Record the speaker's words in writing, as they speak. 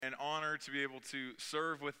an honor to be able to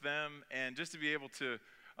serve with them and just to be able to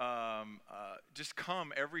just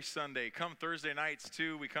come every Sunday. Come Thursday nights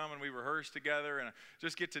too. We come and we rehearse together and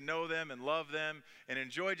just get to know them and love them and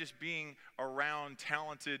enjoy just being around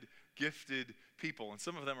talented, gifted people. And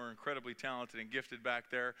some of them are incredibly talented and gifted back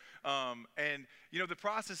there. And you know, the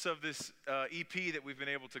process of this EP that we've been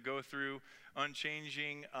able to go through,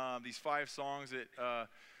 Unchanging, these 5 songs that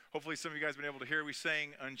hopefully some of you guys have been able to hear. We sang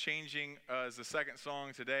Unchanging as the second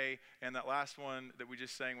song today, and that last one that we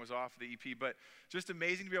just sang was off the EP. But just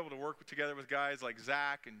amazing to be able to work together with guys like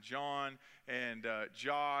Zach and John and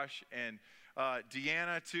Josh and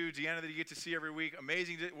Deanna too. Deanna that you get to see every week.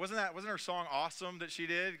 Amazing. Wasn't her song awesome that she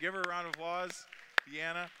did? Give her a round of applause,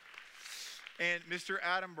 Deanna. And Mr.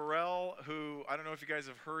 Adam Burrell, who, I don't know if you guys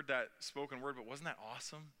have heard that spoken word, but wasn't that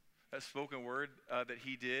awesome? That spoken word that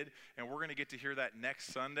he did, and we're going to get to hear that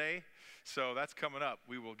next Sunday. So that's coming up.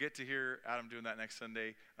 We will get to hear Adam doing that next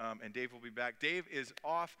Sunday, and Dave will be back. Dave is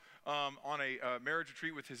off on a marriage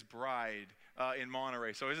retreat with his bride in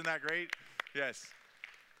Monterey. So isn't that great? Yes.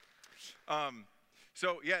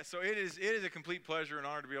 So it is a complete pleasure and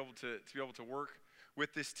honor to be able to work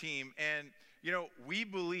with this team. And you know, we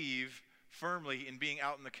believe firmly in being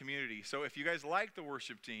out in the community. So if you guys like the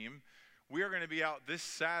worship team, we are going to be out this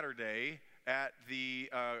Saturday at the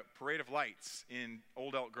Parade of Lights in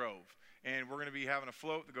Old Elk Grove. And we're going to be having a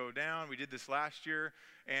float to go down. We did this last year.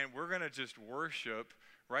 And we're going to just worship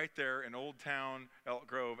right there in Old Town Elk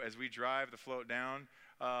Grove as we drive the float down.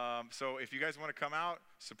 So if you guys want to come out,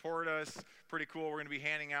 support us. Pretty cool. We're going to be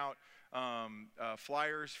handing out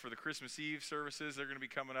flyers for the Christmas Eve services. They're going to be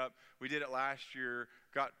coming up. We did it last year.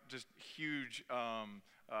 Got just huge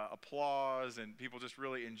applause, and people just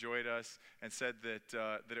really enjoyed us and said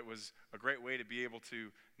that it was a great way to be able to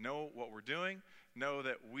know what we're doing, know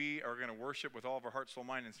that we are going to worship with all of our heart, soul,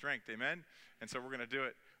 mind, and strength. Amen? And so we're going to do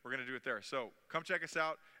it. We're going to do it there. So come check us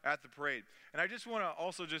out at the parade. And I just want to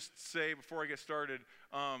also just say before I get started,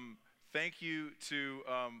 thank you to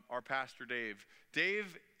our pastor, Dave.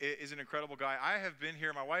 Dave is an incredible guy. I have been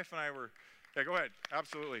here. My wife and I were, yeah, go ahead.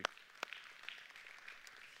 Absolutely.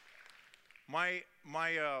 My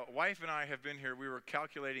wife and I have been here. We were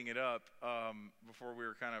calculating it up before we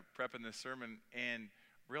were kind of prepping this sermon, and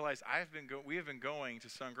realized we have been going to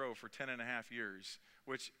Sun Grove for 10 and a half years,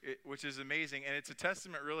 which is amazing. And it's a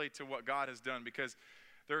testament really to what God has done, because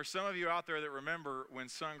there are some of you out there that remember when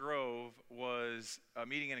Sun Grove was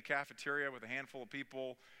meeting in a cafeteria with a handful of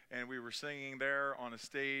people, and we were singing there on a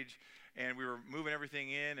stage, and we were moving everything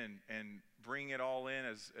in and bringing it all in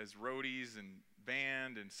as roadies and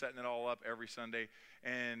band and setting it all up every Sunday.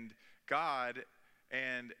 And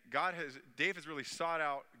Dave has really sought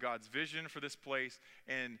out God's vision for this place,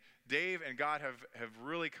 and Dave and God have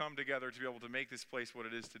really come together to be able to make this place what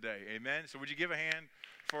it is today. Amen? So would you give a hand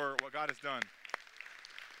for what God has done?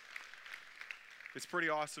 It's pretty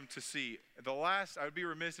awesome to see. I would be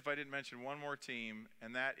remiss if I didn't mention one more team,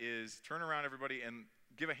 and that is, turn around everybody and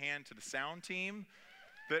give a hand to the sound team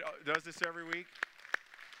that does this every week.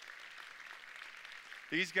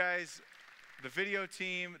 These guys, the video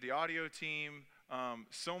team, the audio team,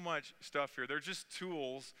 so much stuff here. They're just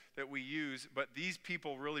tools that we use, but these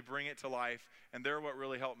people really bring it to life, and they're what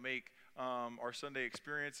really help make our Sunday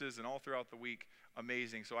experiences and all throughout the week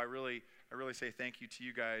amazing. So I really say thank you to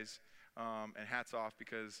you guys, and hats off,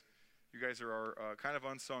 because you guys are our kind of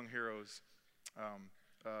unsung heroes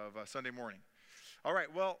of Sunday morning. All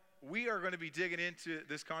right, well, we are going to be digging into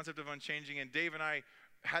this concept of unchanging, and Dave and I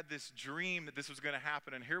had this dream that this was going to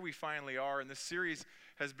happen, and here we finally are. And this series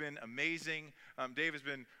has been amazing. Dave has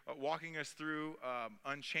been walking us through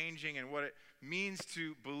unchanging and what it means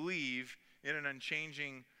to believe in an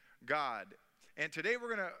unchanging God. And today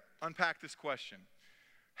we're going to unpack this question: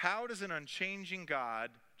 how does an unchanging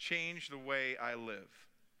God change the way I live?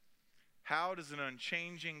 How does an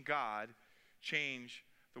unchanging God change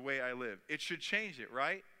the way I live? It should change it,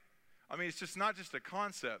 right? I mean, it's just not just a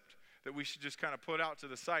concept that we should just kind of put out to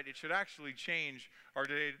the side. It should actually change our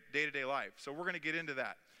day-to-day life. So we're going to get into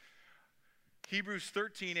that. Hebrews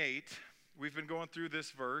 13:8. We've been going through this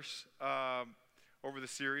verse over the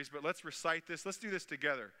series, but let's recite this. Let's do this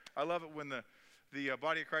together. I love it when the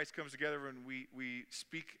body of Christ comes together and we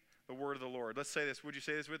speak the word of the Lord. Let's say this. Would you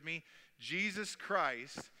say this with me? Jesus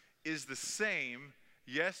Christ is the same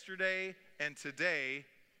yesterday and today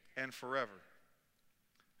and forever.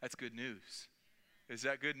 That's good news. Is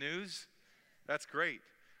that good news? That's great.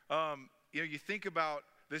 You think about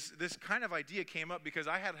this kind of idea came up because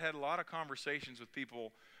I had a lot of conversations with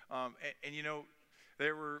people, and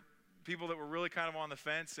there were people that were really kind of on the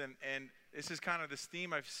fence, and this is kind of this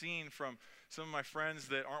theme I've seen from some of my friends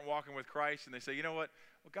that aren't walking with Christ, and they say, you know what,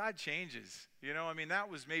 well, God changes. I mean, that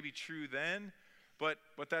was maybe true then, but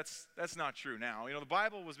that's not true now. The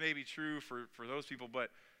Bible was maybe true for those people, but,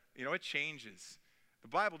 it changes. The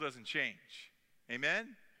Bible doesn't change.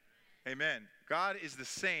 Amen? Amen. God is the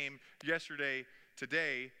same yesterday,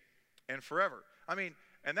 today, and forever. I mean,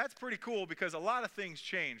 and that's pretty cool because a lot of things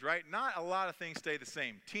change, right? Not a lot of things stay the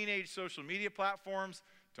same. Teenage social media platforms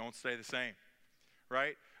don't stay the same,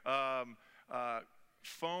 right?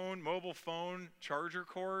 Mobile phone charger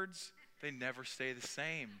cords, they never stay the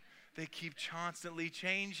same. They keep constantly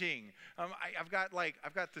changing. I've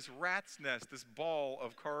got this rat's nest, this ball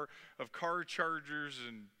of car chargers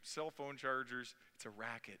and cell phone chargers. It's a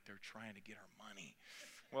racket. They're trying to get our money.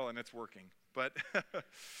 Well, and it's working, but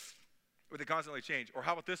but they constantly change. Or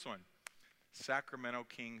how about this one? Sacramento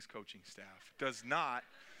Kings coaching staff does not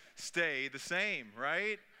stay the same,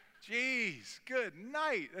 right? Jeez, good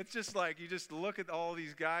night. It's just like you just look at all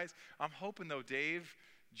these guys. I'm hoping though, Dave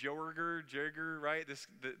Jagger, right?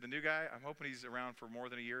 The new guy. I'm hoping he's around for more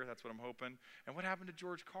than a year. That's what I'm hoping. And what happened to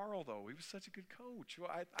George Karl though? He was such a good coach. Well,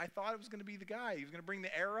 I thought it was going to be the guy. He was going to bring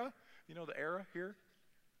the era. The era here.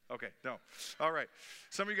 Okay, no. All right.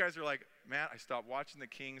 Some of you guys are like, Matt, I stopped watching the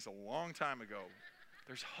Kings a long time ago.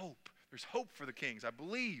 There's hope. There's hope for the Kings. I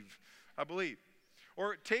believe.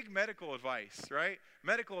 Or take medical advice, right?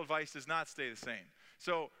 Medical advice does not stay the same.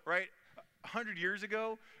 So, right, 100 years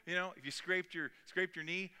ago, if you scraped your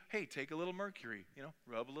knee, hey, take a little mercury,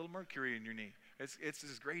 rub a little mercury in your knee. It's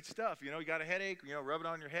this great stuff. You got a headache, rub it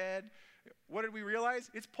on your head. What did we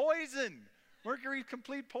realize? It's poison. Mercury is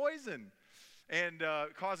complete poison. And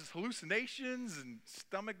it causes hallucinations and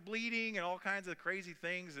stomach bleeding and all kinds of crazy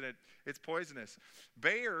things, and it's poisonous.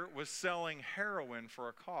 Bayer was selling heroin for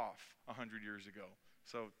a cough 100 years ago.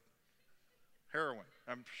 So, heroin.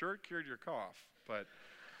 I'm sure it cured your cough, but...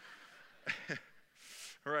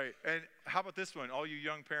 Right. And how about this one, all you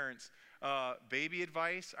young parents? Baby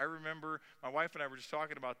advice. I remember my wife and I were just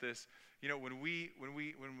talking about this. When we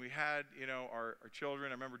had our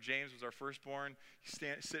children. I remember James was our firstborn. He's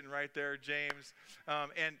sitting right there, James.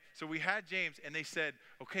 And so we had James, and they said,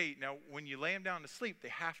 okay, now when you lay them down to sleep, they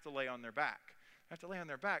have to lay on their back. They have to lay on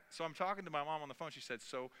their back. So I'm talking to my mom on the phone. She said,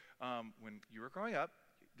 so when you were growing up,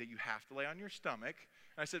 that you have to lay on your stomach.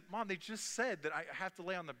 And I said, Mom, they just said that I have to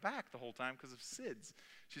lay on the back the whole time because of SIDS.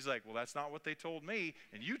 She's like, well, that's not what they told me,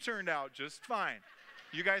 and you turned out just fine.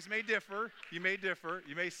 You guys may differ. You may differ.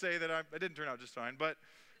 You may say that I didn't turn out just fine, but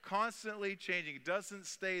constantly changing. It doesn't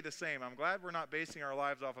stay the same. I'm glad we're not basing our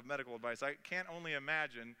lives off of medical advice. I can't only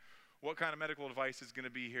imagine what kind of medical advice is going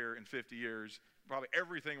to be here in 50 years. Probably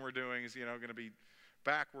everything we're doing is, going to be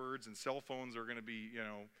backwards, and cell phones are going to be,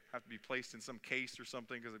 have to be placed in some case or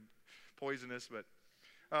something because it's poisonous, but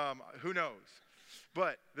who knows?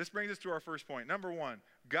 But this brings us to our first point. Number one,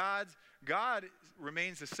 God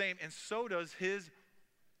remains the same, and so does his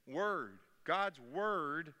word. God's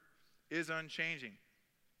word is unchanging.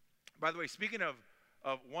 By the way, speaking of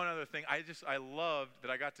one other thing, I loved that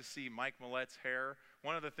I got to see Mike Millett's hair.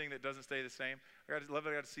 One other thing that doesn't stay the same, I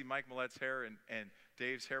got to see Mike Millett's hair and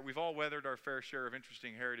Dave's hair. We've all weathered our fair share of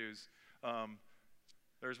interesting hairdos.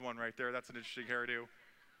 There's one right there. That's an interesting hairdo.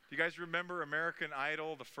 Do you guys remember American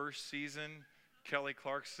Idol, the first season? Kelly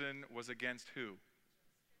Clarkson was against who?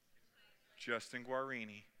 Justin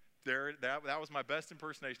Guarini. That was my best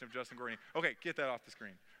impersonation of Justin Guarini. Okay, get that off the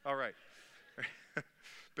screen. All right.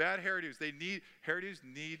 Bad hairdos. Hairdos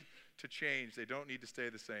need to change. They don't need to stay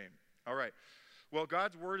the same. All right. Well,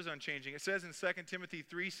 God's word is unchanging. It says in 2 Timothy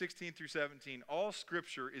 3:16 through 17, all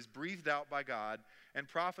scripture is breathed out by God and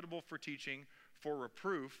profitable for teaching, for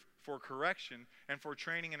reproof, for correction, and for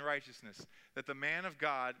training in righteousness, that the man of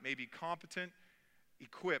God may be competent,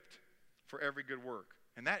 equipped for every good work.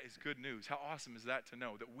 And that is good news. How awesome is that to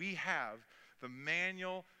know that we have the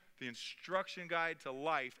manual, the instruction guide to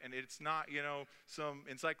life, and it's not, some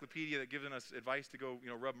encyclopedia that gives us advice to go,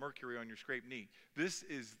 rub mercury on your scraped knee. This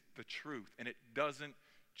is the truth, and it doesn't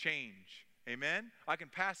change. Amen? I can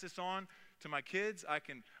pass this on to my kids. I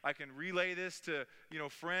can relay this to,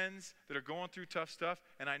 friends that are going through tough stuff,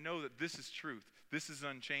 and I know that this is truth. This is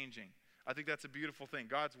unchanging. I think that's a beautiful thing.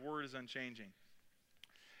 God's word is unchanging.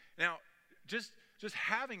 Now, just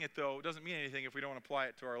having it, though, doesn't mean anything if we don't apply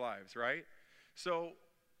it to our lives, right? So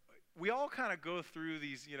we all kind of go through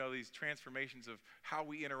these, these transformations of how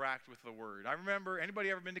we interact with the word. I remember,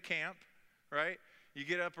 anybody ever been to camp, right? You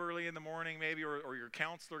get up early in the morning maybe, or your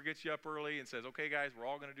counselor gets you up early and says, okay, guys, we're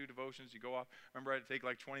all going to do devotions. You go off. I remember I had to take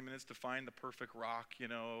like 20 minutes to find the perfect rock,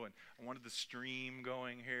 and I wanted the stream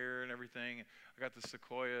going here and everything. And I got the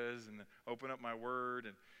sequoias and open up my word,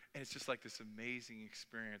 and it's just like this amazing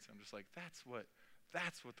experience. I'm just like, that's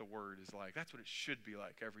That's what the Word is like. That's what it should be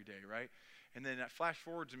like every day, right? And then that flash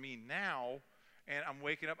forward to me now, and I'm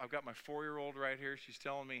waking up. I've got my 4-year-old right here. She's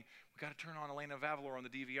telling me, we got to turn on Elena Vavalor on the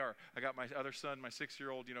DVR. I got my other son, my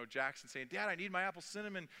 6-year-old, Jackson, saying, Dad, I need my apple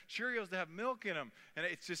cinnamon Cheerios to have milk in them. And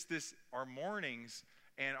it's just this, our mornings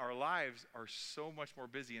and our lives are so much more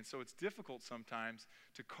busy. And so it's difficult sometimes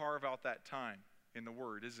to carve out that time in the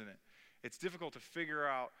Word, isn't it? It's difficult to figure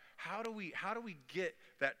out how do we get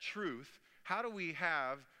that truth? How do we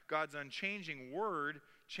have God's unchanging Word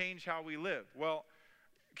change how we live? Well,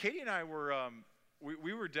 Katie and I were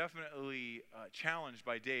we were definitely challenged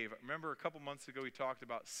by Dave. Remember a couple months ago we talked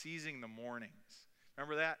about seizing the mornings.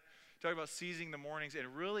 Remember that? Talking about seizing the mornings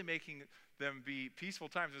and really making them be peaceful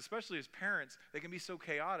times, especially as parents. They can be so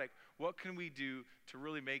chaotic. What can we do to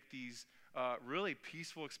really make these really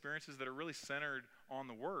peaceful experiences that are really centered on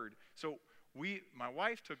the Word? So my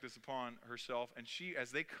wife took this upon herself, and she,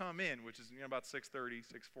 as they come in, which is about 6:30,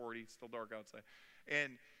 6:40, it's still dark outside,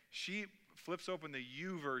 and she flips open the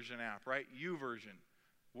YouVersion app, right? YouVersion,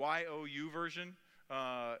 Y-O-U version.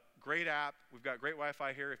 Great app. We've got great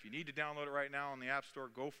Wi-Fi here. If you need to download it right now on the App Store,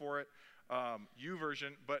 go for it.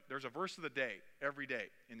 YouVersion, but there's a verse of the day every day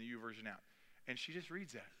in the YouVersion app, and she just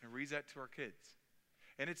reads that and reads that to our kids.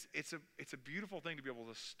 And it's a beautiful thing to be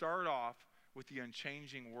able to start off with the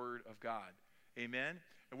unchanging Word of God. Amen?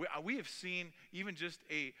 And we have seen even just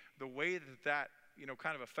the way that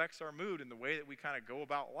kind of affects our mood and the way that we kind of go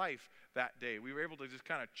about life that day. We were able to just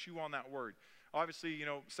kind of chew on that Word. Obviously,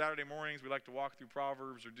 Saturday mornings we like to walk through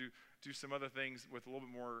Proverbs or do some other things with a little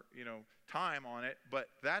bit more, time on it. But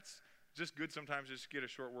that's just good sometimes just to get a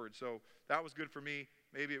short word. So that was good for me.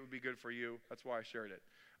 Maybe it would be good for you. That's why I shared it.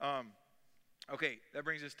 Okay, that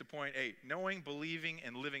brings us to point 8. Knowing, believing,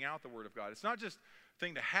 and living out the Word of God. It's not just a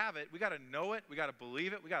thing to have it. We got to know it. We got to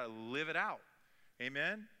believe it. We got to live it out.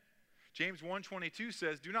 Amen? James 1:22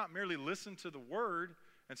 says, do not merely listen to the Word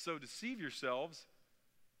and so deceive yourselves.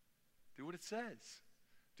 Do what it says.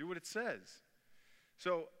 Do what it says.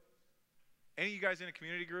 So, any of you guys in a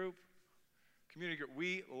community group?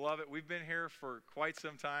 We love it. We've been here for quite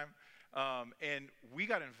some time. And we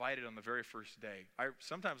got invited on the very first day.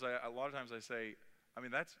 A lot of times I say,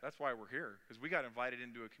 that's why we're here, because we got invited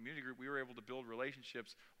into a community group. We were able to build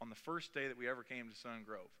relationships on the first day that we ever came to Sun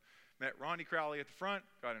Grove. Met Ronnie Crowley at the front,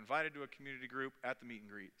 got invited to a community group at the meet and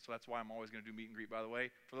greet. So that's why I'm always going to do meet and greet, by the way.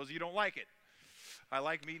 For those of you who don't like it, I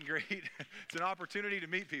like meet and greet. It's an opportunity to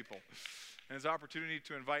meet people, and it's an opportunity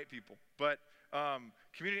to invite people. But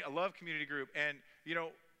community, I love community group, and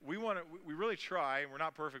we really try, and we're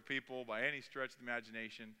not perfect people by any stretch of the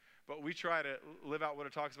imagination, but we try to live out what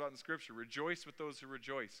it talks about in Scripture. Rejoice with those who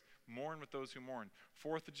rejoice. Mourn with those who mourn.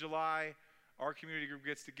 4th of July, our community group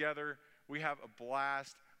gets together. We have a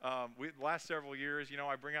blast. The last several years,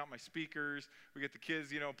 I bring out my speakers. We get the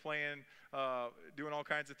kids, playing, doing all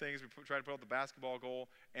kinds of things. We try to put out the basketball goal,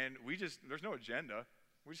 and there's no agenda.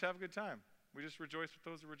 We just have a good time. We just rejoice with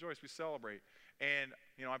those who rejoice. We celebrate. And,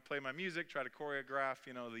 I play my music, try to choreograph,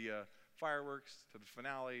 the fireworks to the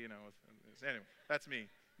finale, anyway, that's me.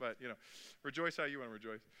 But, rejoice how you want to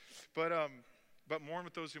rejoice. But mourn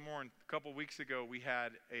with those who mourn. A couple weeks ago, we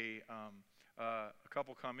had a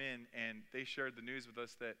couple come in, and they shared the news with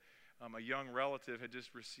us that a young relative had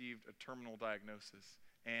just received a terminal diagnosis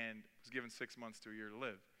and was given 6 months to a year to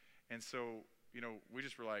live. And so, we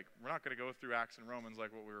just were like, we're not going to go through Acts and Romans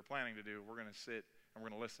like what we were planning to do. We're going to sit and we're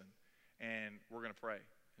going to listen, and we're going to pray.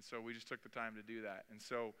 And so we just took the time to do that. And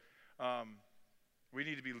so we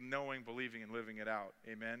need to be knowing, believing, and living it out.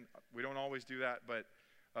 Amen? We don't always do that, but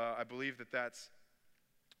I believe that's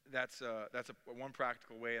one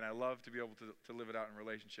practical way, and I love to be able to live it out in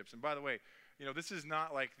relationships. And by the way, this is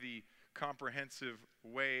not like the comprehensive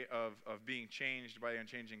way of being changed by the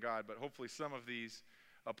unchanging God, but hopefully some of these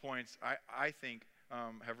points I think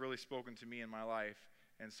have really spoken to me in my life,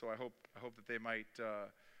 and so I hope that they might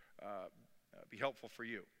be helpful for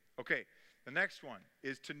you. Okay, the next one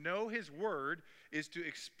is to know His Word is to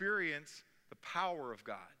experience the power of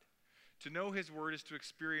God. To know His Word is to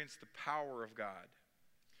experience the power of God.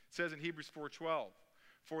 It says in Hebrews 4:12,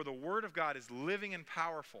 for the Word of God is living and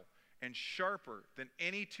powerful and sharper than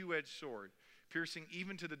any two-edged sword, piercing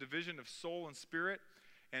even to the division of soul and spirit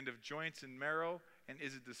and of joints and marrow, and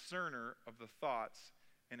is a discerner of the thoughts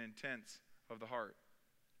and intents of the heart.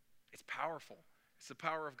 It's powerful. It's the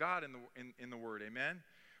power of God in the Word. Amen?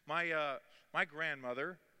 My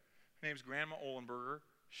grandmother, her name's Grandma Ohlenberger.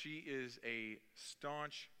 She is a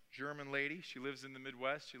staunch German lady. She lives in the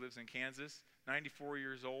Midwest. She lives in Kansas. 94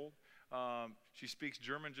 years old. She speaks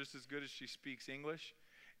German just as good as she speaks English.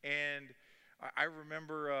 And I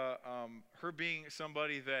remember her being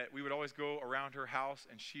somebody that we would always go around her house,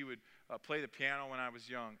 and she would play the piano when I was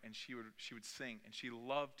young, and she would sing, and she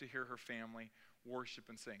loved to hear her family worship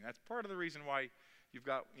and sing. That's part of the reason why you've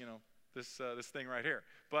got this thing right here.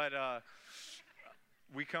 But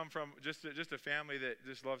we come from just a family that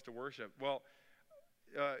just loves to worship. Well,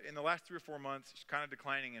 in the last 3 or 4 months, she's kind of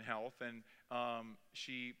declining in health, and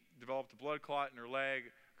she developed a blood clot in her leg,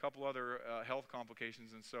 a couple other health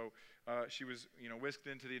complications, and so she was, whisked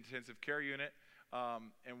into the intensive care unit,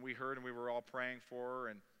 and we heard, and we were all praying for her,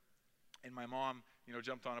 and my mom,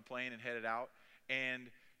 jumped on a plane and headed out, and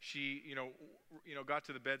she, got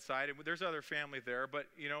to the bedside, and there's other family there, but,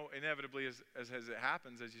 inevitably, as it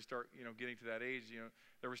happens, as you start, getting to that age,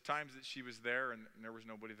 there was times that she was there and there was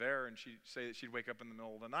nobody there, and she'd say that she'd wake up in the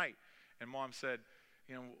middle of the night, and Mom said,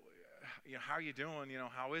 how are you doing?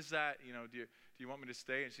 How is that? Do you want me to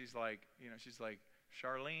stay? And she's like,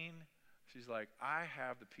 Charlene, she's like, I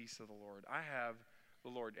have the peace of the Lord. I have the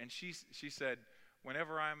Lord. And she said,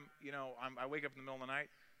 whenever I wake up in the middle of the night,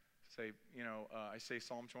 I say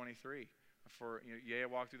Psalm 23. For, yea, I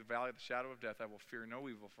walk through the valley of the shadow of death, I will fear no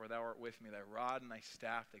evil, for thou art with me. Thy rod and thy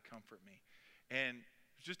staff, they comfort me. And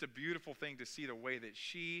it's just a beautiful thing to see the way that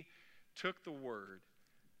she took the word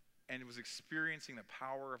and was experiencing the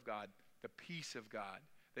power of God, the peace of God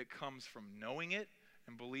that comes from knowing it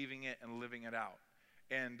and believing it and living it out.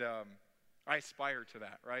 And I aspire to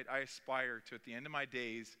that, right? I aspire to, at the end of my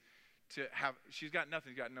days, to have, she's got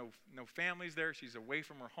nothing. She's got no families there. She's away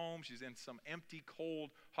from her home. She's in some empty,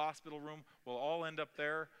 cold hospital room. We'll all end up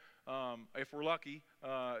there if we're lucky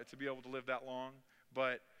to be able to live that long.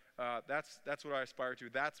 But that's what I aspire to.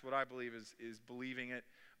 That's what I believe is believing it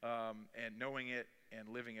and knowing it and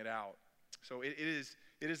living it out. So it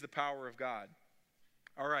is the power of God.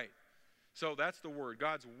 All right. So that's the word.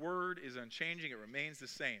 God's word is unchanging. It remains the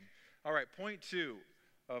same. All right. Point 2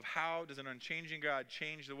 of how does an unchanging God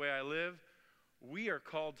change the way I live? We are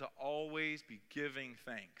called to always be giving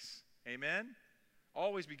thanks. Amen?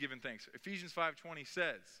 Always be giving thanks. Ephesians 5:20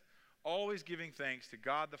 says, always giving thanks to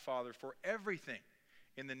God the Father for everything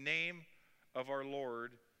in the name of our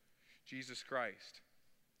Lord Jesus Christ.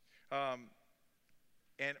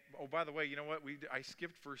 And, oh, by the way, you know what? I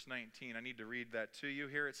skipped verse 19. I need to read that to you.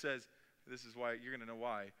 Here it says, this is why, you're going to know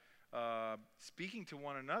why. Speaking to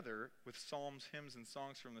one another with psalms, hymns, and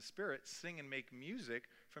songs from the Spirit, sing and make music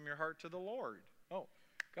from your heart to the Lord. Oh,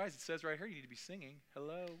 guys, it says right here you need to be singing.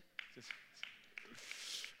 Hello.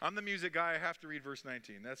 I'm the music guy. I have to read verse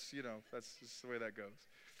 19. That's just the way that goes.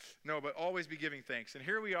 No, but always be giving thanks. And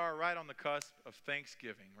here we are right on the cusp of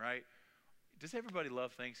Thanksgiving, right? Does everybody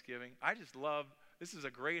love Thanksgiving? I just love, this is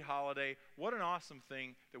a great holiday. What an awesome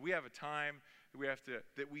thing that we have a time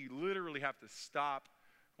that we literally have to stop.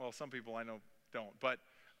 Well, some people I know don't, but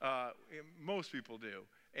most people do.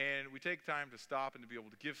 And we take time to stop and to be able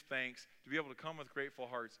to give thanks, to be able to come with grateful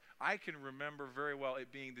hearts. I can remember very well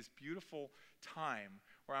it being this beautiful time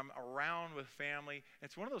where I'm around with family.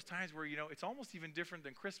 It's one of those times where, it's almost even different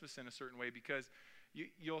than Christmas in a certain way, because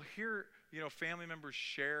you'll hear, family members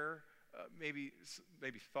share maybe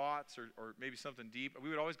thoughts or maybe something deep. We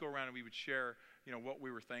would always go around and we would share, what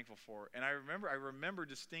we were thankful for. And I remember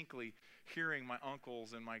distinctly hearing my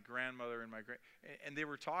uncles and my grandmother and they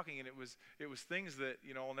were talking, and it was things that,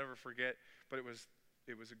 I'll never forget, but it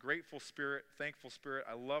was a grateful spirit, thankful spirit.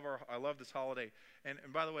 I love this holiday. And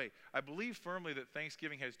by the way, I believe firmly that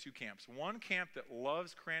Thanksgiving has 2 camps. One camp that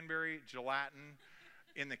loves cranberry gelatin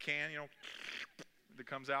in the can, that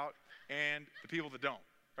comes out, and the people that don't.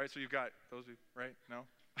 Right, so you've got those, right? No?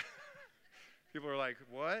 People are like,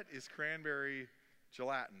 what is cranberry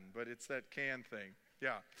gelatin? But it's that can thing.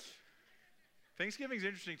 Yeah. Thanksgiving's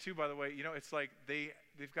interesting too, by the way. It's like they've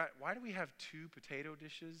got, why do we have 2 potato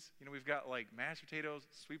dishes? We've got like mashed potatoes,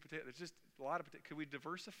 sweet potatoes. There's just a lot of potatoes. Could we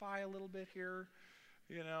diversify a little bit here?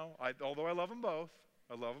 Although I love them both.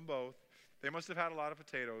 They must have had a lot of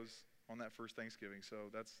potatoes on that first Thanksgiving, so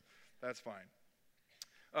that's fine.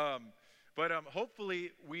 But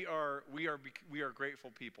hopefully we are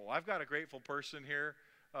grateful people. I've got a grateful person here.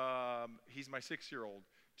 He's my 6-year-old,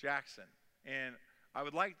 Jackson, and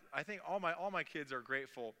I think all my kids are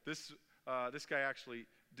grateful. This guy actually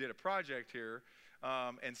did a project here,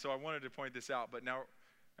 and so I wanted to point this out. But now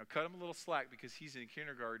cut him a little slack, because he's in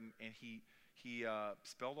kindergarten and he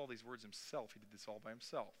spelled all these words himself. He did this all by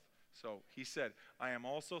himself. So he said, I am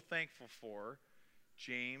also thankful for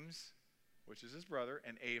James, which is his brother,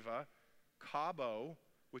 and Ava Cabo,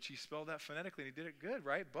 which he spelled that phonetically, and he did it good,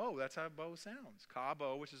 right? Bo, that's how Bo sounds.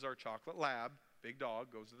 Cabo, which is our chocolate lab, big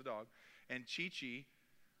dog, goes to the dog, and Chi-Chi,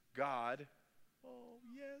 God. Oh,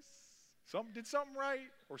 yes. did something right,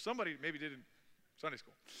 or somebody maybe did in Sunday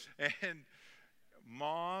school. And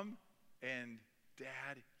mom and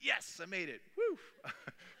dad, yes, I made it. Woo!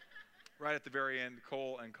 Right at the very end,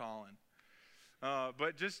 Cole and Colin.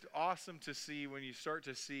 But just awesome to see when you start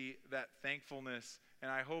to see that thankfulness.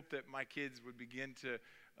 And I hope that my kids would begin to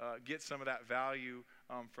get some of that value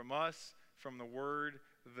from us, from the Word,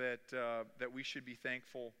 that we should be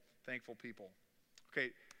thankful people.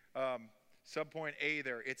 Okay, subpoint A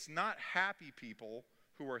there. It's not happy people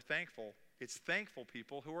who are thankful. It's thankful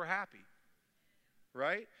people who are happy.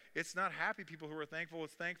 Right? It's not happy people who are thankful.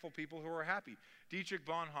 It's thankful people who are happy. Dietrich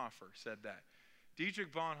Bonhoeffer said that.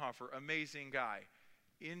 Dietrich Bonhoeffer, amazing guy,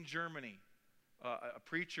 in Germany, a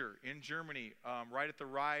preacher in Germany, right at the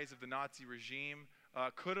rise of the Nazi regime,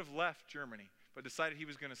 could have left Germany, but decided he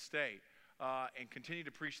was going to stay and continue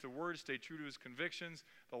to preach the word, stay true to his convictions.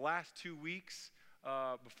 The last 2 weeks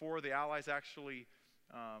before the Allies actually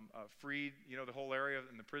freed, the whole area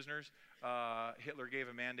and the prisoners, Hitler gave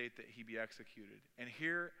a mandate that he be executed. And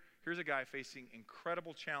here's a guy facing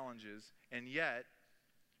incredible challenges, and yet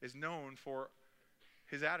is known for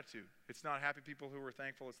his attitude. It's not happy people who are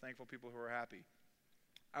thankful, it's thankful people who are happy.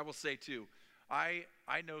 I will say too, I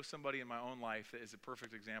know somebody in my own life that is a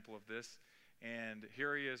perfect example of this, and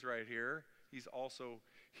here he is right here. He's also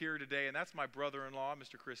here today, and that's my brother-in-law,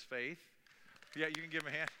 Mr. Chris Faith. Yeah, you can give him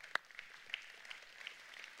a hand.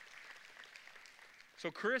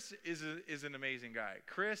 So Chris is an amazing guy.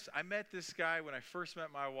 Chris, I met this guy when I first met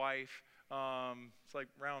my wife. It's like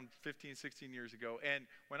around 15, 16 years ago. And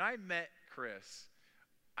when I met Chris,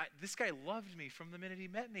 this guy loved me from the minute he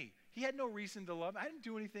met me. He had no reason to love me. I didn't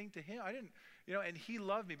do anything to him. I didn't, and he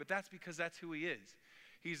loved me, but that's because that's who he is.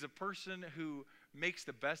 He's a person who makes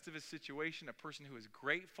the best of his situation, a person who is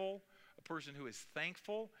grateful, a person who is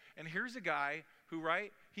thankful. And here's a guy who,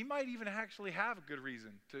 right, he might even actually have a good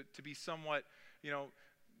reason to be somewhat,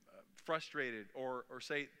 frustrated or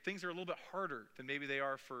say things are a little bit harder than maybe they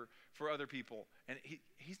are for other people. And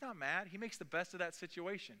he's not mad. He makes the best of that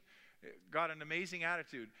situation. Got an amazing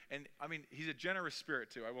attitude. And, he's a generous spirit,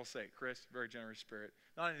 too, I will say. Chris, very generous spirit.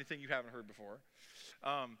 Not anything you haven't heard before.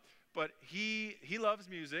 But he loves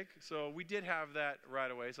music, so we did have that right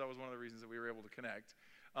away. So that was one of the reasons that we were able to connect.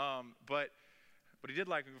 But he did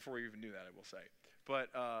like me before we even knew that, I will say.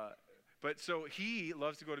 But so he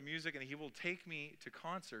loves to go to music, and he will take me to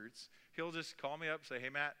concerts. He'll just call me up, say, hey,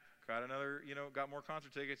 Matt, got more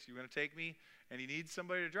concert tickets. You going to take me? And he needs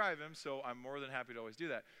somebody to drive him, so I'm more than happy to always do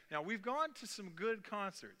that. Now, we've gone to some good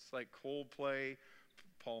concerts, like Coldplay,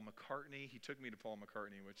 Paul McCartney. He took me to Paul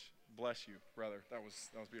McCartney, which, bless you, brother. That was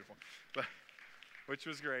beautiful, which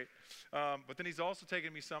was great. But then he's also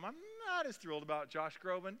taken me some. I'm not as thrilled about Josh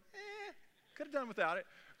Groban. Could have done without it.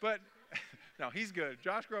 But no, he's good.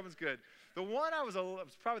 Josh Groban's good. The one I was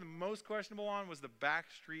probably the most questionable on was the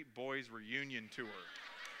Backstreet Boys reunion tour.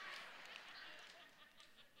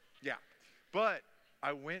 Yeah. But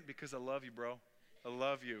I went because I love you, bro. I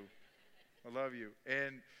love you. I love you.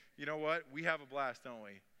 And you know what? We have a blast, don't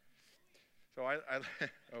we? So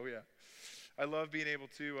oh yeah. I love being able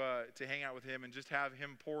to hang out with him and just have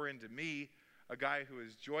him pour into me, a guy who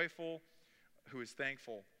is joyful, who is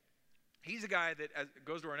thankful. He's a guy that, as it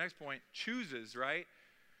goes to our next point, chooses, right?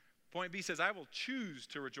 Point B says, I will choose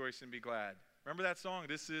to rejoice and be glad. Remember that song?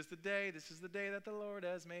 This is the day that the Lord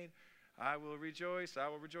has made. I will rejoice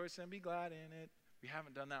and be glad in it. We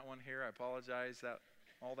haven't done that one here. I apologize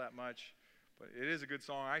all that much. But it is a good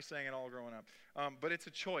song. I sang it all growing up. But it's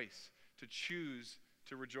a choice to choose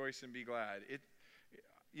to rejoice and be glad.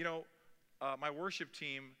 My worship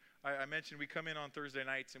team, I mentioned we come in on Thursday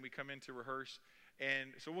nights and we come in to rehearse.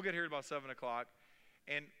 And so we'll get here at about 7 o'clock.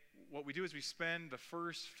 And what we do is we spend the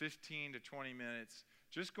first 15 to 20 minutes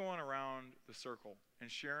just going around the circle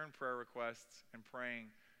and sharing prayer requests and praying,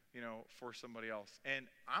 for somebody else. And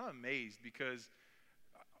I'm amazed because,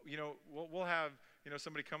 we'll have,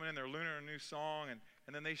 somebody coming in, they're learning a new song, and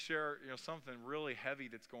then they share, something really heavy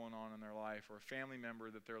that's going on in their life, or a family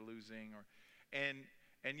member that they're losing,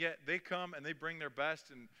 and yet they come and they bring their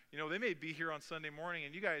best, and, they may be here on Sunday morning,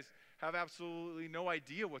 and you guys have absolutely no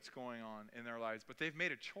idea what's going on in their lives, but they've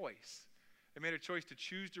made a choice. They made a choice to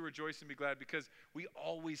choose to rejoice and be glad because we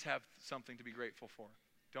always have something to be grateful for.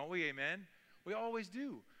 Don't we? Amen? We always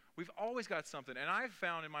do. We've always got something. And I've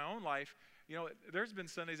found in my own life, there's been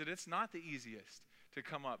Sundays that it's not the easiest to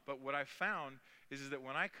come up. But what I've found is that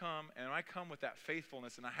when I come with that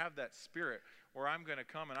faithfulness and I have that spirit where I'm going to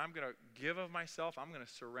come and I'm going to give of myself, I'm going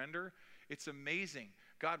to surrender, it's amazing.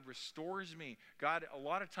 God restores me. God, a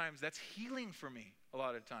lot of times, that's healing for me a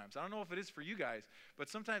lot of times. I don't know if it is for you guys, but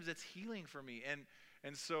sometimes it's healing for me.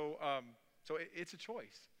 And so it's a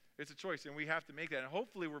choice. It's a choice, and we have to make that. And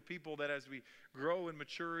hopefully we're people that as we grow in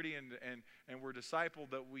maturity and we're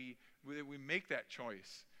discipled, that we make that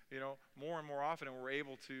choice, more and more often, and we're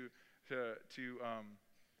able to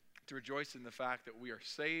rejoice in the fact that we are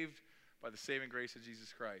saved by the saving grace of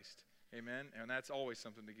Jesus Christ. Amen? And that's always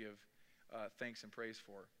something to give thanks and praise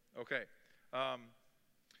for. Okay.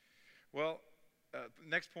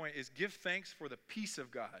 Next point is give thanks for the peace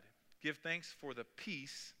of God. Give thanks for the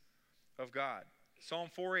peace of God. Psalm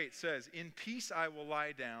 4:8 says, "In peace I will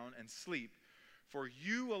lie down and sleep, for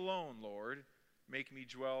you alone, Lord, make me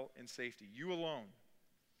dwell in safety." You alone.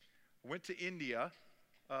 I went to India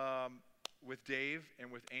with Dave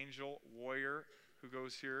and with Angel Warrior, who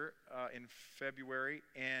goes here in February.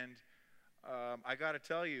 And I got to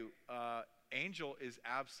tell you, Angel is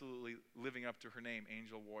absolutely living up to her name,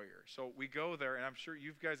 Angel Warrior. So we go there, and I'm sure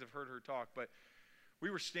you guys have heard her talk, but we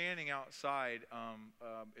were standing outside.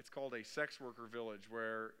 It's called a sex worker village,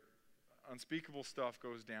 where unspeakable stuff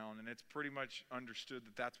goes down, and it's pretty much understood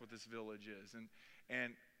that that's what this village is.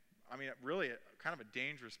 And I mean, really, kind of a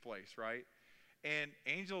dangerous place, right? And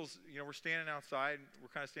Angel's, we're standing outside, and we're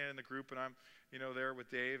kind of standing in the group, and I'm, there with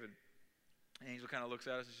Dave, and Angel kind of looks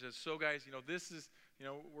at us and she says, "So guys, this is,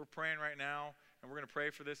 we're praying right now, and we're going to pray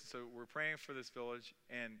for this. And so we're praying for this village."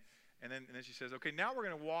 And then she says, "Okay, now we're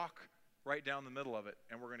going to walk right down the middle of it,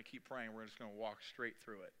 and we're going to keep praying. We're just going to walk straight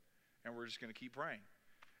through it, and we're just going to keep praying."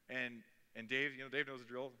 And Dave, Dave knows the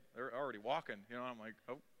drill. They're already walking, I'm like,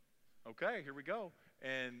 "Oh, okay, here we go."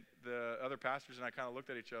 And the other pastors and I kind of looked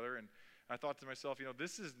at each other, and I thought to myself,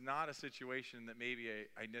 this is not a situation that maybe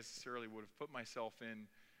I necessarily would have put myself in,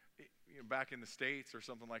 back in the States or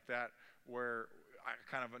something like that, where I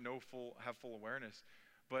kind of have full awareness.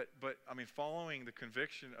 But I mean, following the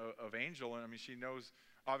conviction of Angel, and I mean,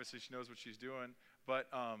 obviously she knows what she's doing, but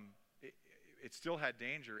it still had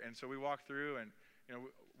danger. And so we walked through, and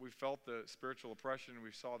we felt the spiritual oppression,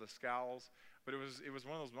 we saw the scowls, but it was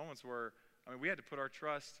one of those moments where, I mean, we had to put our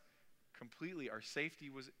trust completely. Our safety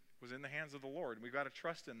was in the hands of the Lord, and we've got to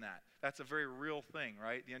trust in that. That's a very real thing,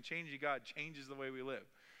 right? The unchanging God changes the way we live.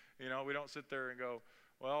 We don't sit there and go,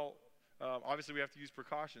 well, obviously we have to use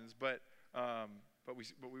precautions, but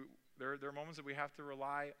there are moments that we have to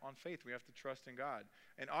rely on faith. We have to trust in God.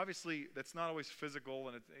 And obviously that's not always physical,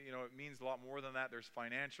 and it means a lot more than that. There's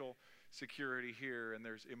financial security here, and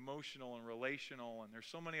there's emotional and relational, and there's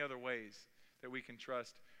so many other ways that we can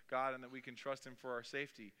trust God and that we can trust Him for our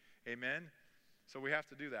safety. Amen? So we have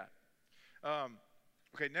to do that.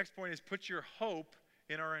 Okay, next point is put your hope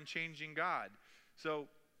in our unchanging God. So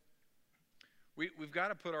we've got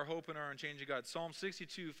to put our hope in our unchanging God. Psalm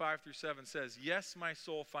 62, 5-7 says, "Yes, my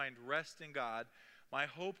soul, find rest in God. My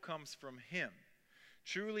hope comes from Him.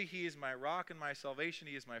 Truly, He is my rock and my salvation.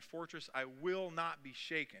 He is my fortress. I will not be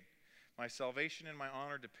shaken. My salvation and my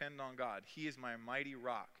honor depend on God. He is my mighty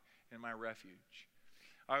rock and my refuge."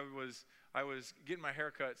 I was getting my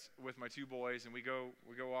haircuts with my two boys, and we go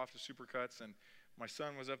off to Supercuts, and my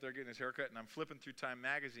son was up there getting his haircut, and I'm flipping through Time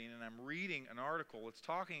Magazine, and I'm reading an article. It's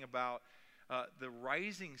talking about the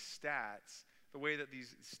rising stats, the way that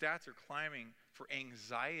these stats are climbing for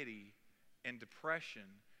anxiety and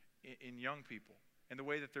depression in young people, and the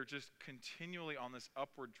way that they're just continually on this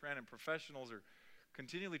upward trend, and professionals are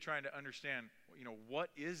continually trying to understand, what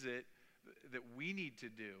is it that we need to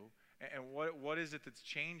do, and what is it that's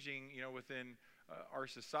changing, within our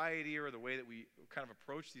society, or the way that we kind of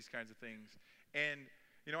approach these kinds of things. And,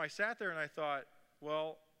 I sat there and I thought,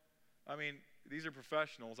 well, I mean, these are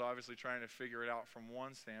professionals obviously trying to figure it out from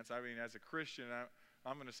one stance. I mean, as a Christian,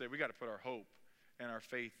 I'm going to say we got to put our hope and our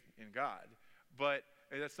faith in God. But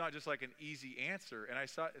that's not just like an easy answer. And I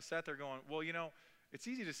sat there going, well, it's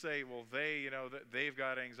easy to say, well, they've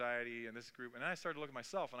got anxiety in this group. And then I started to look at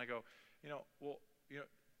myself and I go,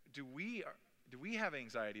 do we have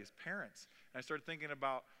anxiety as parents? And I started thinking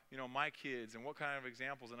about, my kids and what kind of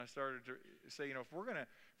examples. And I started to say, if we're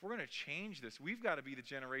gonna change this, we've got to be the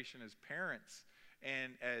generation as parents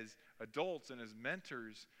and as adults and as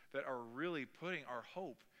mentors that are really putting our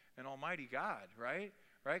hope in Almighty God, right?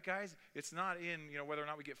 Right, guys? It's not in, whether or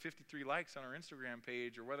not we get 53 likes on our Instagram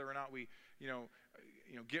page, or whether or not we,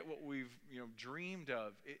 get what we've, dreamed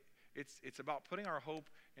of. It's about putting our hope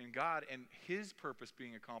in God and His purpose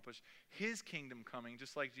being accomplished, His kingdom coming,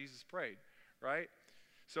 just like Jesus prayed, right?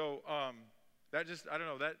 So that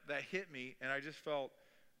hit me, and I just felt,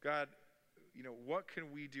 God, what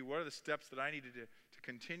can we do? What are the steps that I need to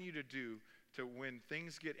continue to do to, when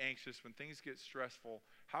things get anxious, when things get stressful,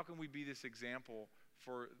 how can we be this example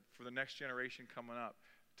for the next generation coming up,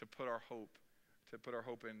 to put our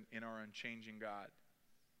hope in our unchanging God?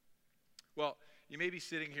 Well, you may be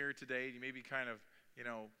sitting here today, you may be kind of,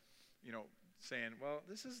 saying, well,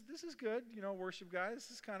 this is good, worship guy.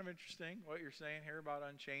 This is kind of interesting what you're saying here about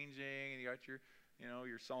unchanging, and you got your,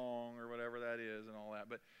 your song or whatever that is and all that.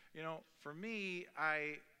 But, for me,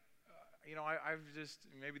 I've just,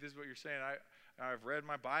 maybe this is what you're saying. I've read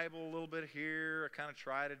my Bible a little bit here. I kind of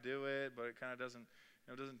try to do it, but it kind of doesn't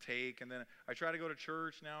take. And then I try to go to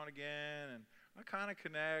church now and again, and I kind of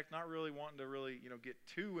connect, not really wanting to really, get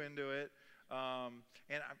too into it.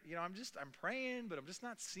 And I'm praying, but I'm just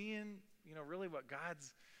not seeing, really what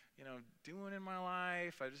God's, doing in my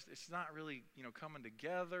life. It's not really, coming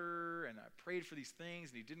together. And I prayed for these things,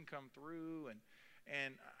 and He didn't come through.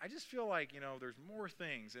 And I just feel like, there's more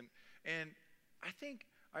things. And I think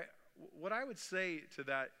what I would say to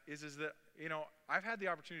that is that, I've had the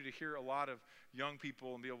opportunity to hear a lot of young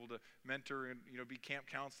people and be able to mentor and, be camp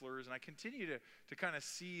counselors. And I continue to kind of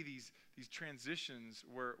see these transitions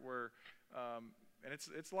where and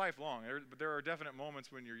it's lifelong. There are definite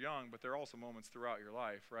moments when you're young, but there are also moments throughout your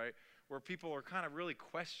life, right, where people are kind of really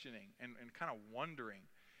questioning and kind of wondering.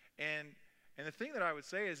 And the thing that I would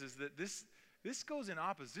say is that this goes in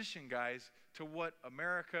opposition, guys, to what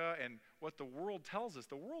America and what the world tells us.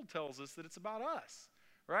 The world tells us that it's about us,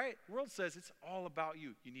 right? The world says it's all about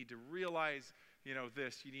you. You need to realize,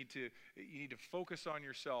 this. You need to focus on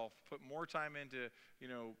yourself, put more time into,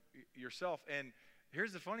 yourself. And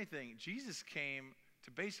here's the funny thing. Jesus came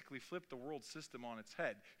to basically flip the world system on its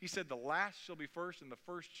head. He said the last shall be first and the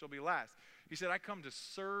first shall be last. He said, I come to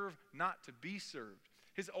serve, not to be served.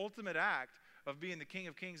 His ultimate act of being the King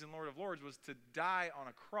of Kings and Lord of Lords was to die on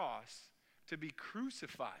a cross, to be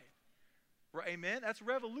crucified. Right? Amen? That's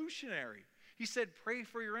revolutionary. He said, pray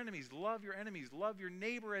for your enemies, love your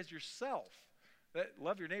neighbor as yourself.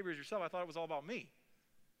 Love your neighbor as yourself, I thought it was all about me.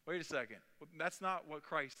 Wait a second. That's not what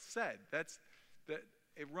Christ said.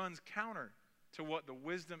 It runs counter to what the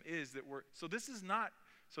wisdom is that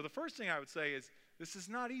so the first thing I would say is, this is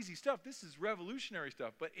not easy stuff. This is revolutionary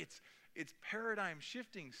stuff, but it's paradigm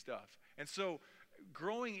shifting stuff. And so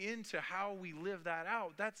growing into how we live that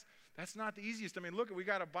out, that's not the easiest. I mean, look, we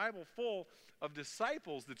got a Bible full of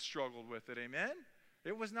disciples that struggled with it, amen?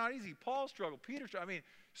 It was not easy. Paul struggled, Peter struggled. I mean,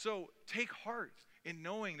 so take heart in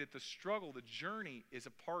knowing that the struggle, the journey is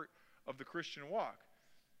a part of the Christian walk.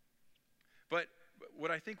 But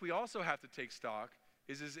what I think we also have to take stock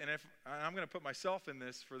is and I'm going to put myself in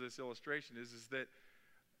this for this illustration, is that,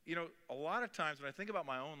 a lot of times when I think about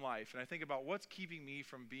my own life and I think about what's keeping me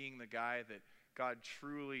from being the guy that God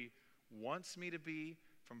truly wants me to be,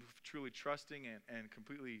 from truly trusting and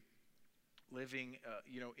completely living,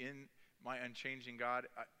 in my unchanging God,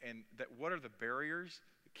 and that what are the barriers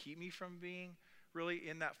that keep me from being really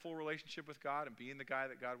in that full relationship with God and being the guy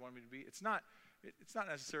that God wanted me to be? It's not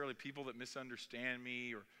necessarily people that misunderstand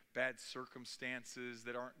me or bad circumstances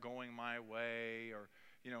that aren't going my way or,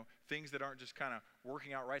 things that aren't just kind of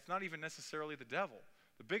working out right. It's not even necessarily the devil.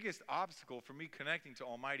 The biggest obstacle for me connecting to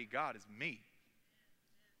Almighty God is me.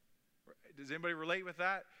 Does anybody relate with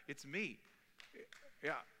that? It's me.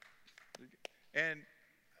 Yeah. And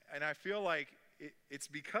I feel like it's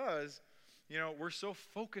because, we're so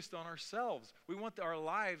focused on ourselves. We want our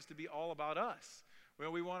lives to be all about us.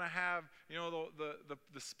 We want to have,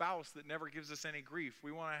 the spouse that never gives us any grief.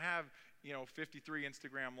 We want to have, 53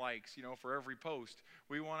 Instagram likes, for every post.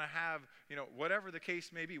 We want to have, whatever the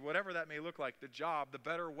case may be, whatever that may look like, the job, the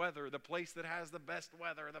better weather, the place that has the best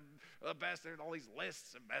weather, the best, there's all these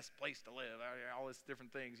lists of best place to live, all these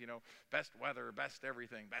different things, best weather, best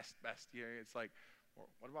everything, best. It's like,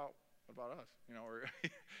 what about us?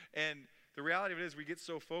 And the reality of it is we get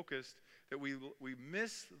so focused that we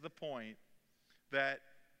miss the point that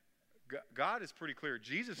God is pretty clear.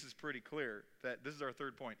 Jesus is pretty clear that this is our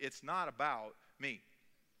third point. It's not about me.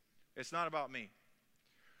 It's not about me.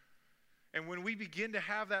 And when we begin to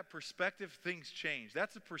have that perspective, things change.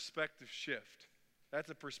 That's a perspective shift.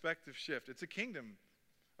 It's a kingdom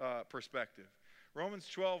perspective. Romans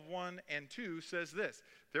 12:1-2 says this,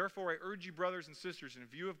 therefore I urge you, brothers and sisters, in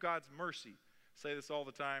view of God's mercy, say this all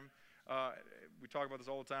the time. We talk about this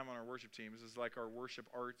all the time on our worship team. This is like our worship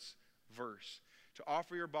arts verse. To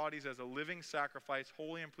offer your bodies as a living sacrifice,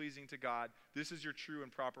 holy and pleasing to God. This is your true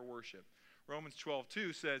and proper worship. Romans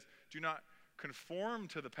 12:2 says, do not conform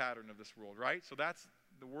to the pattern of this world, right? So that's,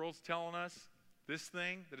 the world's telling us this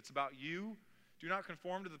thing, that it's about you. Do not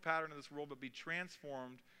conform to the pattern of this world, but be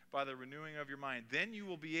transformed by the renewing of your mind. Then you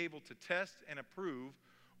will be able to test and approve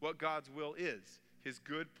what God's will is, his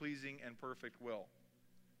good, pleasing, and perfect will.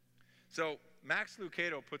 So Max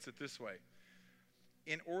Lucado puts it this way.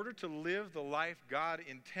 In order to live the life God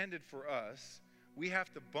intended for us, we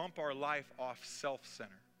have to bump our life off self-center.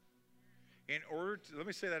 Let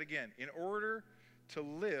me say that again. In order to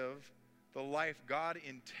live the life God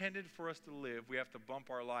intended for us to live, we have to bump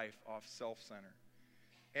our life off self-center.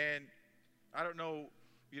 And I don't know,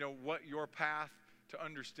 what your path to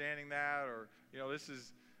understanding that, or, this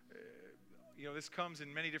is, this comes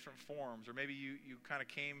in many different forms, or maybe you kind of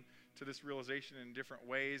came to this realization in different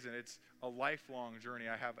ways, and it's a lifelong journey,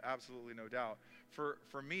 I have absolutely no doubt.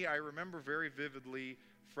 For me, I remember very vividly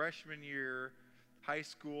freshman year, high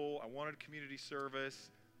school, I wanted community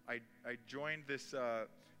service. I joined this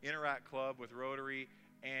Interact Club with Rotary,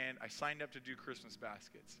 and I signed up to do Christmas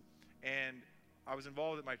baskets. And I was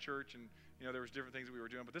involved at my church, and there was different things that we were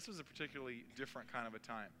doing, but this was a particularly different kind of a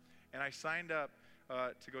time. And I signed up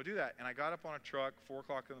to go do that, and I got up on a truck 4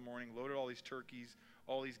 o'clock in the morning, loaded all these turkeys,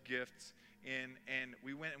 all these gifts in, and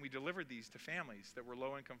we went and we delivered these to families that were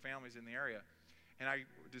low-income families in the area. And I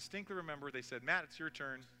distinctly remember they said, "Matt, it's your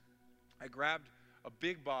turn." I grabbed a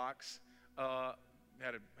big box,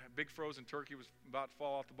 had a big frozen turkey, was about to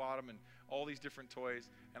fall off the bottom, and all these different toys.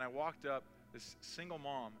 And I walked up, this single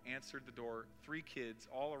mom answered the door, 3 kids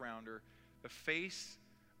all around her. The face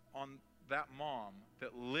on that mom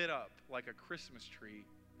that lit up like a Christmas tree,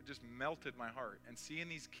 it just melted my heart. And seeing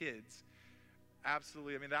these kids,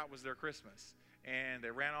 absolutely, that was their Christmas. And they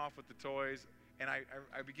ran off with the toys, and I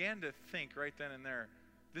began to think right then and there,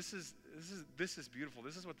 this is beautiful.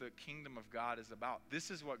 This is what the kingdom of God is about. This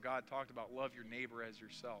is what God talked about. Love your neighbor as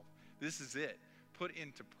yourself. This is it. Put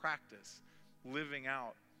into practice, living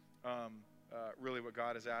out really what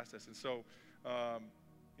God has asked us. And so,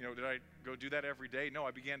 did I go do that every day? No,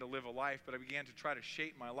 I began to live a life, but I began to try to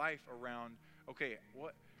shape my life around, okay,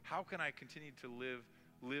 how can I continue to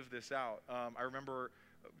live this out? I remember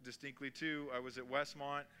distinctly too, I was at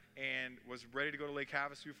Westmont and was ready to go to Lake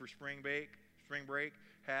Havasu for spring break,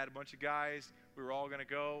 had a bunch of guys, we were all going to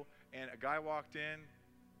go, and a guy walked in.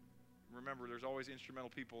 Remember, there's always instrumental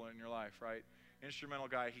people in your life, right? Instrumental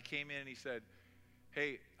guy, he came in and he said,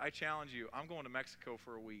 "Hey, I challenge you, I'm going to Mexico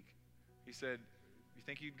for a week." He said, "You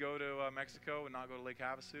think you'd go to Mexico and not go to Lake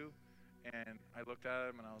Havasu?" And I looked at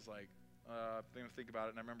him and I was like, think about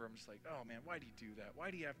it. And I remember I'm just like, oh man, why do you do that?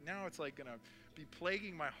 Why do you have, now it's like going to be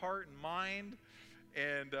plaguing my heart and mind.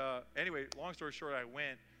 And anyway, long story short, I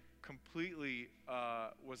went. Completely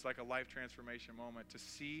was like a life transformation moment to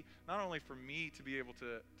see, not only for me to be able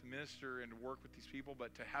to minister and to work with these people,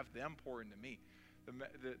 but to have them pour into me.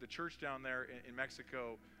 The church down there in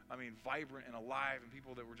Mexico, vibrant and alive, and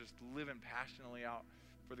people that were just living passionately out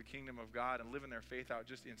for the kingdom of God and living their faith out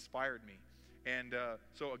just inspired me. And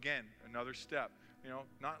so again, another step,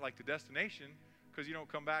 not like the destination, because you don't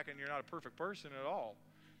come back and you're not a perfect person at all,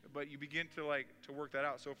 but you begin to work that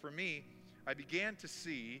out. So for me, I began to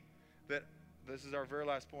see that, this is our very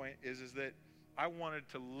last point, is that I wanted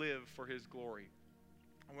to live for his glory.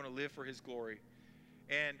 I want to live for his glory.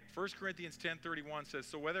 And 1 Corinthians 10:31 says,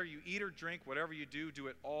 "So whether you eat or drink, whatever you do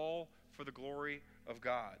it all for the glory of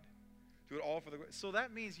God." Do it all for the glory. So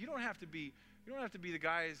that means you don't have to be the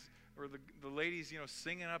guys or the ladies,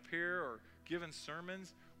 singing up here or giving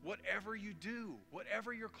sermons. Whatever you do,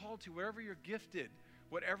 whatever you're called to, wherever you're gifted,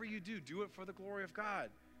 whatever you do it for the glory of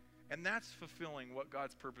God. And that's fulfilling what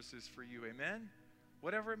God's purpose is for you. Amen?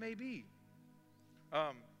 Whatever it may be.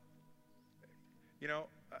 I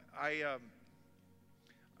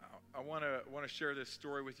want to share this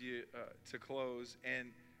story with you to close.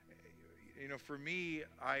 And for me,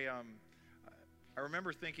 I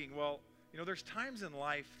remember thinking, well, there's times in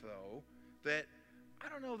life though that I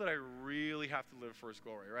don't know that I really have to live for his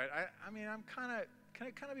glory, right? I'm can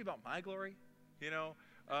it kind of be about my glory?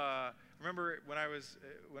 Remember when I was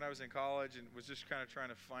in college and was just kind of trying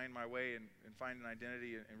to find my way and find an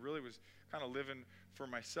identity, and really was kind of living for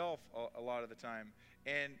myself a lot of the time.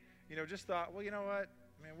 And just thought, well, you know what?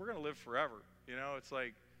 We're going to live forever. It's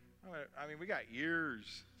like, we got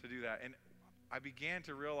years to do that. And I began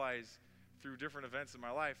to realize through different events in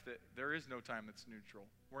my life that there is no time that's neutral.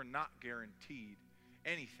 We're not guaranteed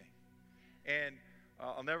anything. And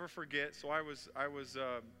I'll never forget. So I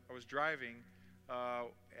was driving,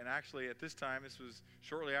 and actually at this time, this was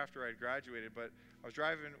shortly after I'd graduated, but I was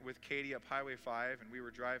driving with Katie up Highway 5, and we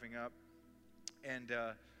were driving up, and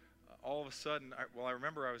all of a sudden, I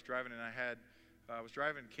remember I was driving, and I was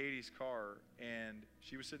driving Katie's car, and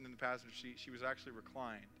she was sitting in the passenger seat. She was actually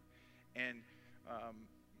reclined, and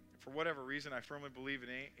for whatever reason, I firmly believe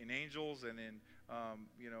in angels and in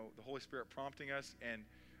the Holy Spirit prompting us. And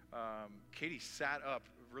Katie sat up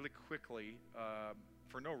really quickly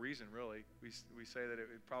for no reason, really. We say that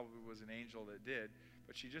it probably was an angel that did,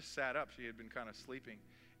 but she just sat up. She had been kind of sleeping,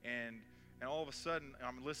 and all of a sudden,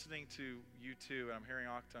 I'm listening to U2, and I'm hearing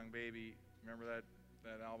Achtung Baby. Remember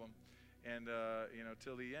that album? And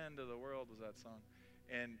till the end of the world was that song.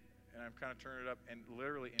 and I'm kind of turning it up, and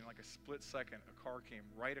literally in like a split second, a car came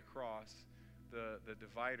right across the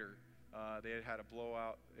divider. They had a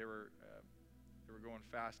blowout. They were going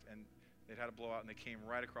fast, and they'd had a blowout, and they came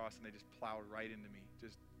right across, and they just plowed right into me,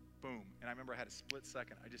 just boom. And I remember I had a split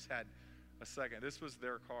second. I just had a second. This was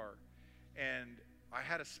their car, and I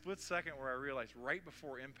had a split second where I realized right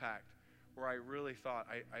before impact, where I really thought,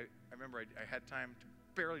 I remember I had time to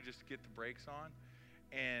barely just get the brakes on,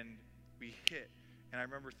 and we hit. And I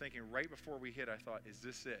remember thinking right before we hit, I thought, is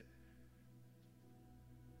this it?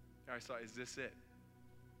 And I thought, is this it?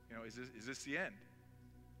 You know, is this the end?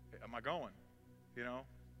 Am I going? You know?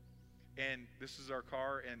 And this is our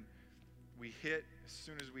car, and we hit. As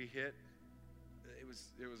soon as we hit, it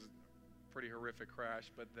was a pretty horrific crash,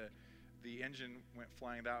 but the engine went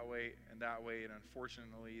flying that way, and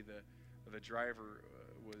unfortunately the driver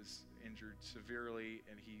was injured severely,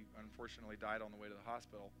 and he unfortunately died on the way to the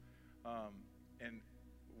hospital. And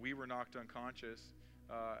we were knocked unconscious.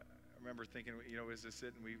 I remember thinking, you know, is this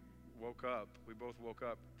it? And we woke up. We both woke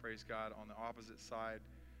up, praise God, on the opposite side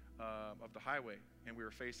of the highway. And we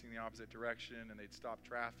were facing the opposite direction, and they'd stopped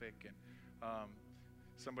traffic. And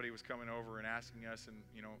somebody was coming over and asking us, and,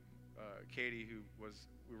 you know, Katie,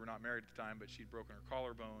 we were not married at the time, but she'd broken her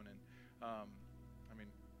collarbone. And, I mean,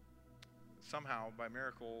 somehow, by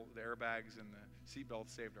miracle, the airbags and the seatbelt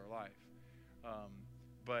saved our life.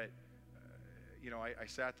 You know, I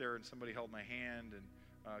sat there, and somebody held my hand,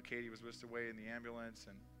 and Katie was whisked away in the ambulance,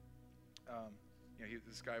 and you know,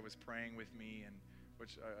 this guy was praying with me, and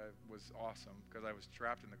which was awesome, because I was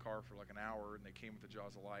trapped in the car for like an hour, and they came with the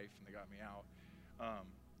jaws of life, and they got me out.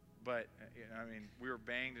 You know, I mean, we were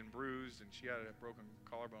banged and bruised, and she had a broken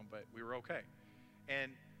collarbone, but we were okay.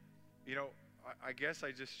 And you know, I guess I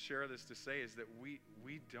just share this to say is that we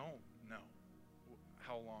don't know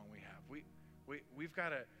how long we have. We've got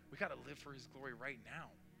to live for His glory right now.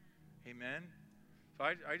 Amen. So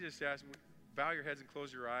I just ask, bow your heads and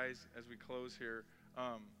close your eyes as we close here.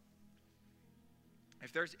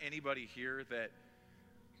 If there's anybody here that,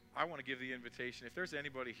 I want to give the invitation, if there's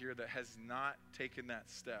anybody here that has not taken that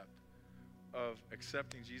step of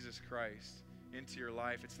accepting Jesus Christ into your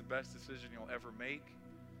life, it's the best decision you'll ever make.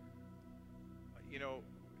 You know,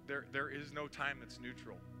 there is no time that's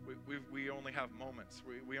neutral. We only have moments.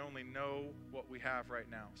 We only know what we have right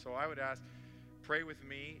now. So I would ask, pray with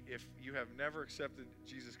me. If you have never accepted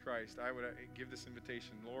Jesus Christ, I would give this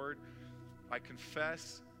invitation. Lord, I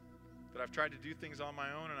confess that I've tried to do things on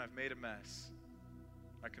my own, and I've made a mess.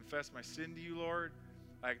 I confess my sin to you, Lord.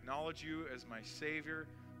 I acknowledge you as my Savior,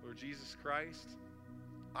 Lord Jesus Christ.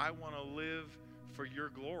 I want to live for your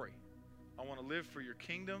glory. I want to live for your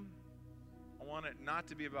kingdom. I want it not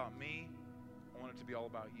to be about me. I want it to be all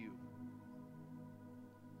about you.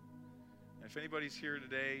 And if anybody's here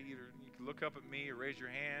today, either you can look up at me or raise your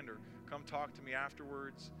hand or come talk to me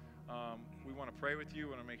afterwards. We want to pray with you. We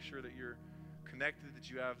want to make sure that you're connected,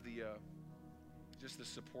 that you have the just the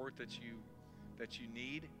support that you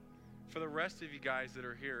need. For the rest of you guys that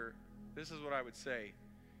are here, this is what I would say.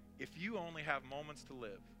 If you only have moments to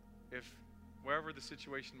live, if wherever the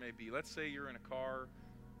situation may be, let's say you're in a car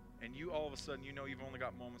and you all of a sudden you know you've only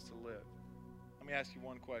got moments to live. Let me ask you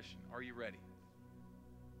one question. Are you ready?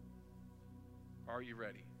 Are you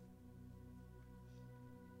ready?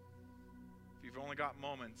 If you've only got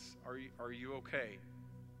moments, are you okay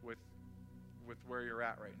with where you're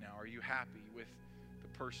at right now? Are you happy with the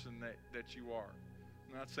person that you are?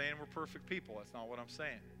 I'm not saying we're perfect people. That's not what I'm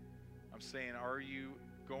saying. I'm saying, are you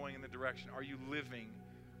going in the direction? Are you living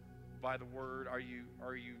by the word? Are you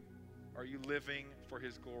living for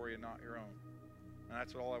His glory and not your own? And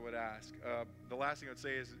that's all I would ask. The last thing I would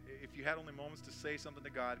say is, if you had only moments to say something to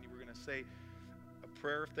God, and you were going to say a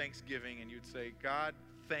prayer of thanksgiving, and you'd say, God,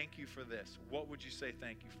 thank you for this, what would you say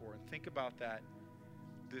thank you for? And think about that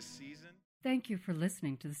this season. Thank you for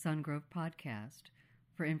listening to the Sungrove Podcast.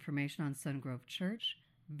 For information on Sungrove Church,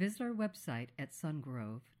 visit our website at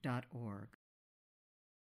sungrove.org.